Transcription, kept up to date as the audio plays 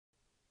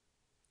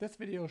This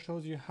video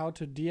shows you how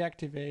to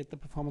deactivate the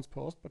performance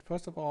post, but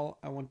first of all,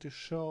 I want to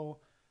show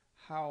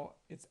how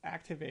it's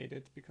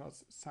activated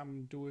because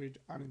some do it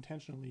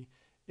unintentionally.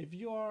 If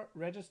you're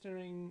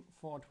registering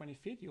for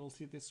 20Feet, you'll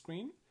see this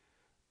screen,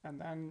 and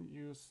then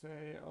you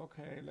say,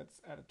 okay, let's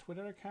add a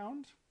Twitter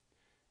account,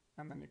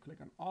 and then you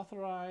click on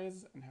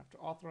authorize and have to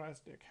authorize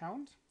the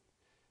account.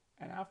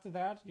 And after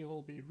that, you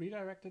will be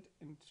redirected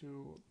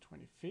into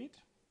 20Feet,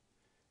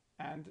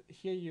 and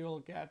here you'll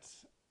get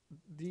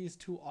these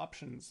two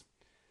options.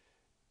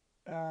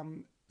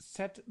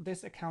 Set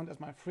this account as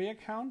my free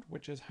account,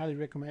 which is highly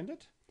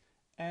recommended,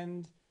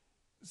 and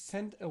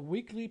send a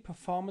weekly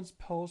performance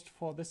post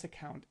for this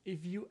account.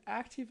 If you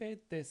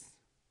activate this,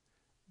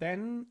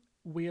 then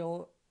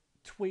we'll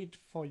tweet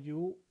for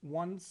you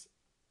once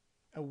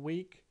a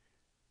week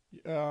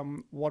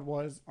what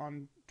was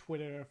on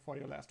Twitter for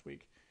your last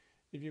week.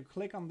 If you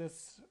click on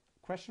this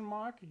question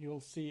mark, you'll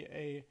see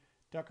a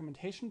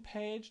documentation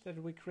page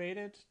that we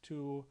created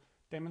to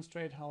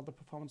demonstrate how the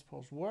performance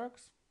post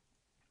works.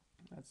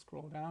 Let's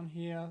scroll down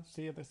here.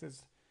 See, this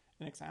is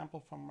an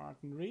example from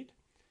Martin Reed.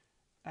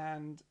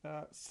 And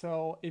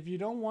so if you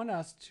don't want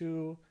us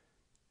to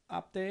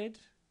update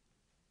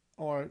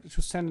or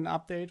to send an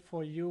update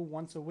for you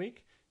once a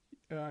week,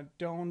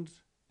 don't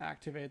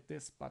activate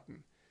this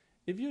button.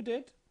 If you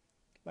did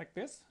like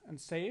this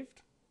and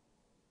saved,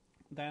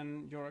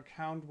 then your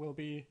account will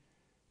be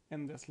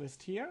in this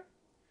list here.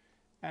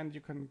 And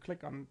you can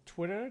click on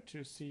Twitter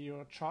to see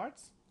your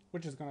charts,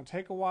 which is going to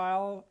take a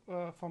while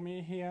for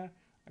me here.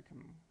 I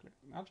can click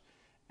the nudge.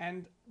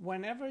 And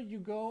whenever you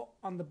go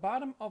on the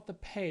bottom of the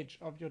page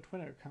of your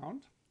Twitter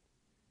account,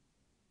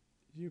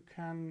 you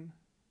can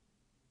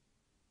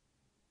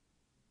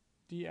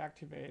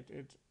deactivate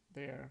it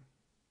there.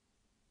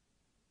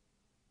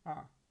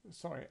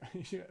 Sorry.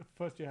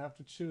 First you have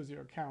to choose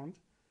your account,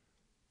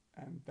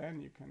 and then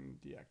you can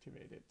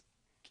deactivate it.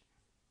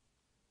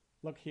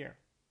 Look here.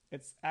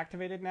 It's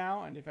activated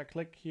now, and if I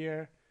click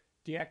here,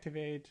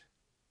 deactivate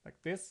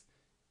like this,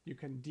 you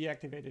can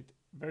deactivate it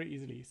very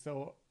easily.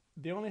 So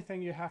the only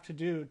thing you have to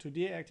do to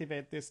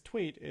deactivate this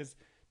tweet is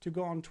to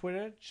go on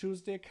Twitter,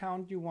 choose the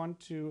account you want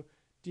to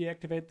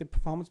deactivate the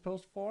performance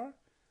post for,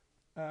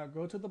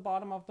 go to the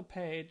bottom of the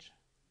page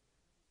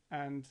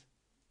and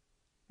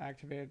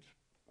activate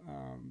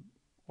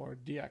or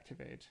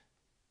deactivate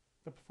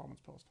the performance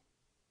post.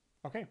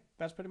 Okay,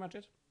 that's pretty much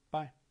it.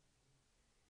 Bye.